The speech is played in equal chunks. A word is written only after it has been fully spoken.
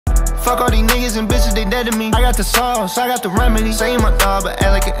Fuck all these niggas and bitches, they dead to me. I got the sauce, I got the remedy. Say you my dog, but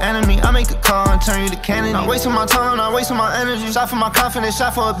act like an enemy. I make the call and turn you to Kennedy. Not wasting my time, not wasting my energy. Shot for my confidence,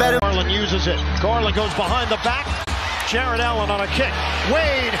 shot for a better. Garland uses it. Garland goes behind the back. Jarrett Allen on a kick.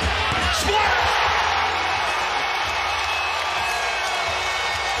 Wade. Splash!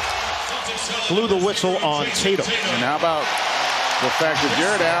 Blew the whistle on Tatum. And how about the fact that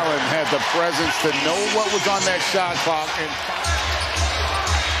Jarrett Allen had the presence to know what was on that shot clock. And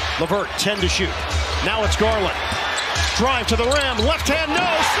LeVert, 10 to shoot. Now it's Garland. Drive to the rim. Left hand,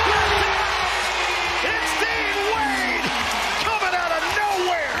 no. It's Dean Wade coming out of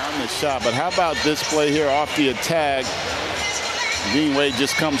nowhere. On the shot, but how about this play here off the attack? Dean Wade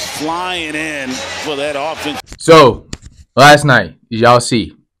just comes flying in for that offense. So, last night, y'all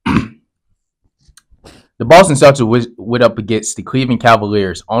see, the Boston Celtics went up against the Cleveland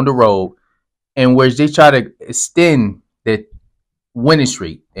Cavaliers on the road, in which they try to extend the winning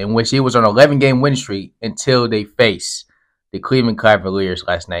streak, in which it was on an 11-game winning streak until they faced the Cleveland Cavaliers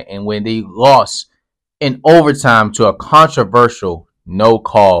last night, and when they lost in overtime to a controversial no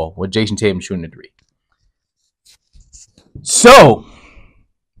call with Jayson Tatum shooting the three. So,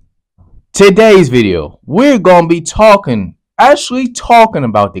 today's video, we're going to be actually talking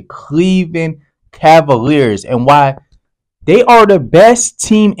about the Cleveland Cavaliers and why they are the best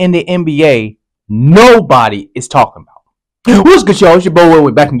team in the NBA nobody is talking about. What's good, y'all? It's your boy, we're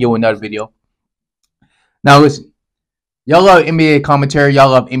back again with another video. Now, listen, y'all love NBA commentary,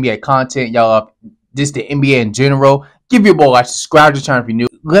 y'all love NBA content, y'all love just the NBA in general. Give your boy a like, subscribe to the channel if you're new.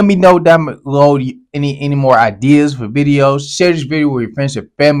 Let me know down below any more ideas for videos. Share this video with your friends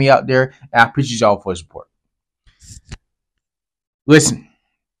and family out there, and I appreciate y'all for the support. Listen,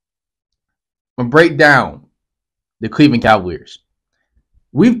 I'm gonna break down the Cleveland Cavaliers.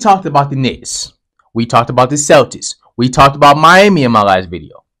 We've talked about the Knicks. We talked about the Celtics. We talked about Miami in my last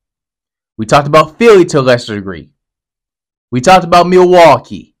video. We talked about Philly to a lesser degree. We talked about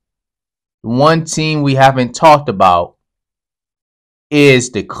Milwaukee. The one team we haven't talked about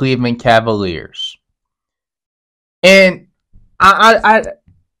is the Cleveland Cavaliers. And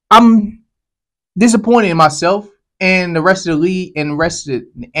I'm disappointed in myself and the rest of the league and the rest of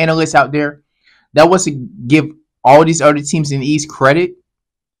the analysts out there that wants to give all these other teams in the East credit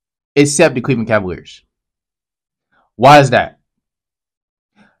except the Cleveland Cavaliers. Why is that?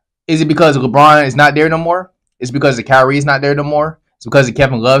 Is it because LeBron is not there no more? Is it because the Kyrie is not there no more? Is it because the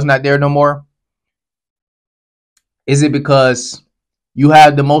Kevin Love's not there no more? Is it because you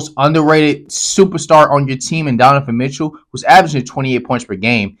have the most underrated superstar on your team in Donovan Mitchell, who's averaging 28 points per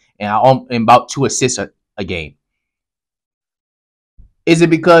game and about 2 assists a game? Is it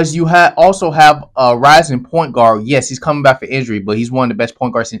because you also have a rising point guard? Yes, he's coming back for injury, but he's one of the best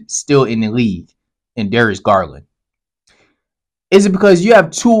point guards still in the league, in Darius Garland. Is it because you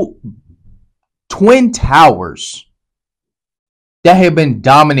have two twin towers that have been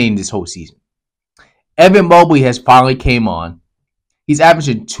dominating this whole season? Evan Mobley has finally came on. He's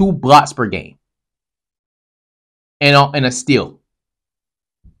averaging 2 blocks per game and a steal.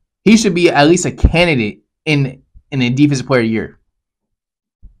 He should be at least a candidate in the Defensive Player of the Year.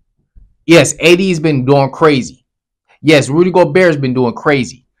 Yes, AD's been doing crazy. Yes, Rudy Gobert's been doing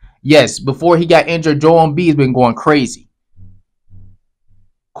crazy. Yes, before he got injured, Joel Embiid's been going crazy.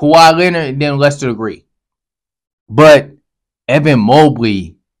 Kawhi Leonard didn't less to degree. But Evan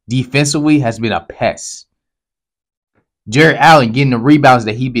Mobley defensively has been a pest. Jarrett Allen getting the rebounds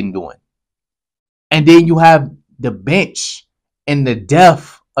that he's been doing. And then you have the bench and the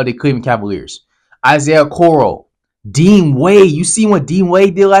depth of the Cleveland Cavaliers. Isaiah Coro, Dean Wade. You see what Dean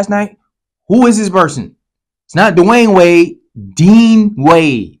Wade did last night? Who is this person? It's not Dwayne Wade. Dean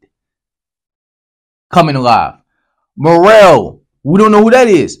Wade. Coming alive. Morrell. We don't know who that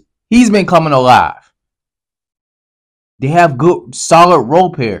is. He's been coming alive. They have good, solid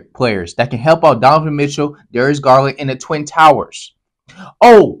role players that can help out Donovan Mitchell, Darius Garland, and the Twin Towers.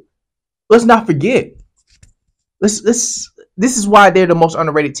 Oh, let's not forget. This is why they're the most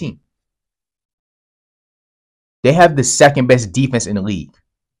underrated team. They have the second best defense in the league.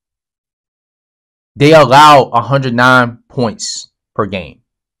 They allow 109 points per game.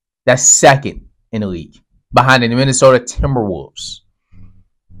 That's second in the league, behind the Minnesota Timberwolves.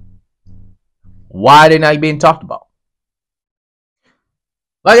 Why are they not being talked about?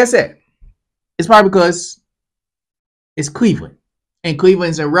 Like I said, it's probably because it's Cleveland. And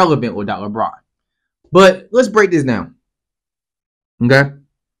Cleveland's irrelevant without LeBron. But let's break this down. Okay?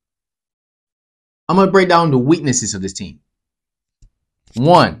 I'm going to break down the weaknesses of this team.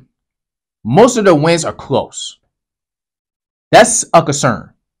 1, most of their wins are close. That's a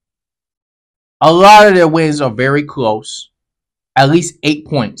concern. A lot of their wins are very close. At least 8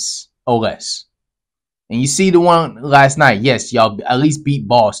 points or less. And you see the one last night. Yes, y'all at least beat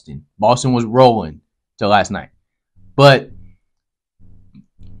Boston. Boston was rolling till last night. But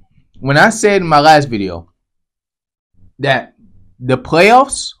when I said in my last video that the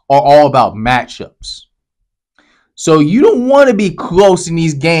playoffs are all about matchups. So you don't want to be close in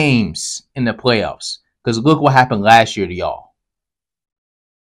these games in the playoffs. Because look what happened last year to y'all.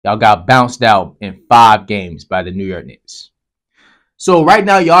 Y'all got bounced out in 5 games by the New York Knicks. So right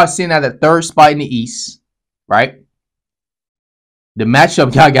now, y'all are sitting at the 3rd spot in the East, right? The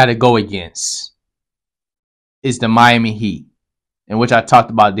matchup y'all got to go against is the Miami Heat, in which I talked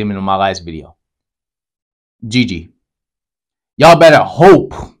about them in my last video. GG. Y'all better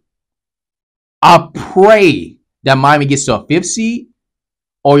hope. I pray that Miami gets to a 5th seed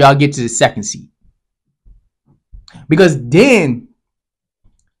or y'all get to the 2nd seed. Because then,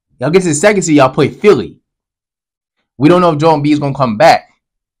 y'all get to the 2nd seed, y'all play Philly. We don't know if Joel Embiid is going to come back.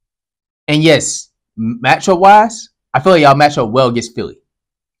 And yes, matchup-wise, I feel like y'all match up well against Philly.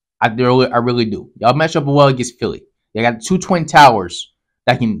 I really do. Y'all match up well against Philly. They got 2 twin towers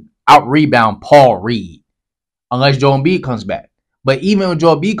that can out-rebound Paul Reed. Unless Joel Embiid comes back. But even when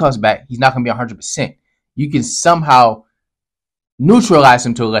Joel Embiid comes back, he's not going to be 100%. You can somehow neutralize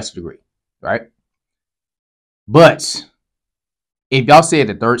him to a lesser degree. Right? But if y'all stay at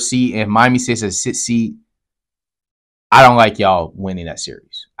the 3rd seed and Miami stays at the 6th seed, I don't like y'all winning that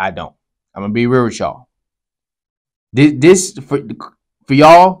series. I don't. I'm going to be real with y'all. This for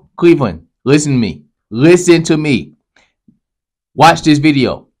y'all, Cleveland, listen to me. Listen to me. Watch this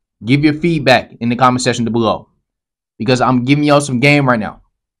video. Give your feedback in the comment section below. Because I'm giving y'all some game right now.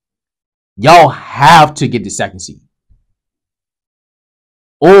 Y'all have to get the 2nd seed.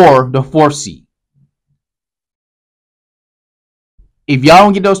 Or the 4th seed. If y'all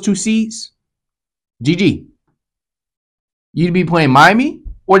don't get those 2 seeds, GG. You'd be playing Miami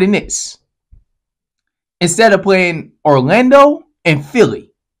or the Knicks. Instead of playing Orlando and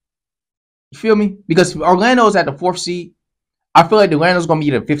Philly. You feel me? Because Orlando's at the 4th seed. I feel like Orlando's going to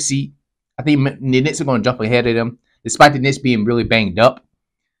be the 5th seed. I think the Knicks are going to jump ahead of them. Despite the Knicks being really banged up.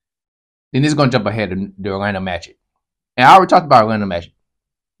 The Knicks are going to jump ahead of the Orlando Magic. And I already talked about Orlando Magic.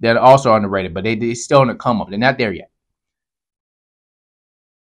 They're also underrated, but they're still on the come up. They're not there yet.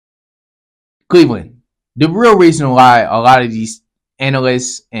 Cleveland. The real reason why a lot of these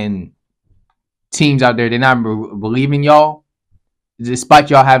analysts and teams out there, they're not believing y'all,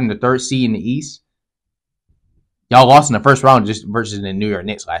 despite y'all having the 3rd seed in the East, y'all lost in the 1st round just versus the New York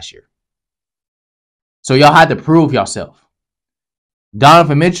Knicks last year. So y'all had to prove yourself.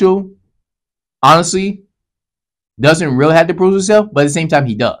 Donovan Mitchell, honestly, doesn't really have to prove himself, but at the same time,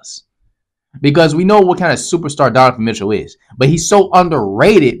 he does. Because we know what kind of superstar Donovan Mitchell is. But he's so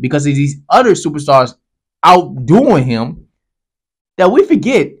underrated because of these other superstars outdoing him that we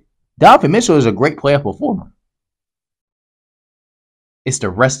forget Donovan Mitchell is a great player performer. It's the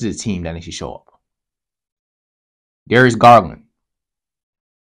rest of the team that needs to show up. Darius Garland,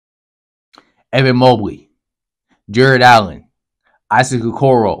 Evan Mobley, Jarrett Allen, Isaac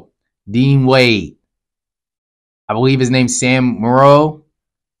Okoro, Dean Wade. I believe his name's Sam Moreau.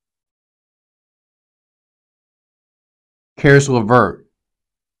 Karis LeVert.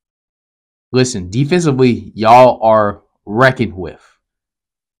 Listen, defensively, y'all are reckoned with.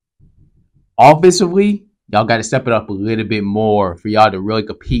 Offensively, y'all got to step it up a little bit more for y'all to really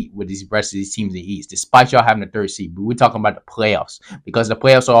compete with these rest of these teams in the East, despite y'all having the 3rd seed. But we're talking about the playoffs because the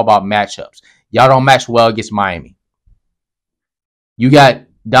playoffs are all about matchups. Y'all don't match well against Miami. You got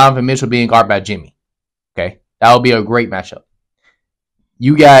Donovan Mitchell being guarded by Jimmy. Okay? That would be a great matchup.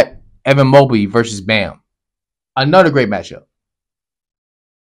 You got Evan Mobley versus Bam. Another great matchup.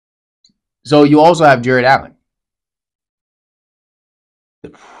 So you also have Jarrett Allen. The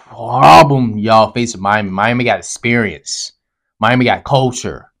problem y'all face with Miami. Miami got experience. Miami got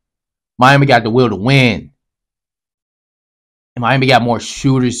culture. Miami got the will to win. And Miami got more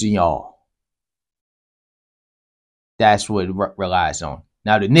shooters than y'all. That's what it relies on.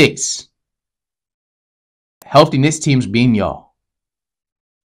 Now the Knicks. Healthy Knicks teams beating y'all.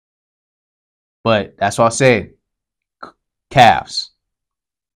 But that's what I said. Cavs.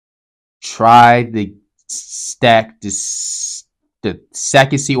 Try to stack the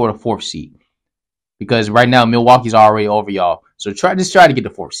 2nd seed or the 4th seed. Because right now Milwaukee's already over y'all. So try to get the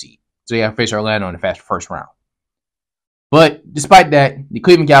 4th seed. So you have to face Orlando in the 1st round. But despite that, the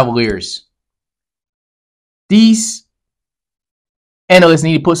Cleveland Cavaliers, these analysts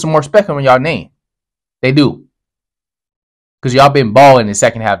need to put some more respect on y'all name. They do. Because y'all been balling in the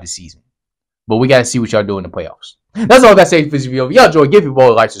 2nd half of the season. But we got to see what y'all do in the playoffs. That's all I got to say for this video. If y'all enjoyed, give your boy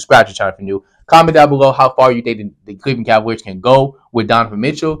a like, subscribe to the channel if you're new. Comment down below how far you think the Cleveland Cavaliers can go with Donovan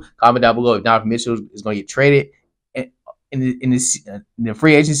Mitchell. Comment down below if Donovan Mitchell is going to get traded in the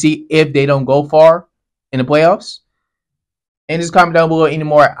free agency if they don't go far in the playoffs. And just comment down below any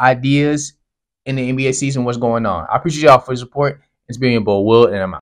more ideas in the NBA season, what's going on. I appreciate y'all for the support. It's been your boy Will, and I'm out.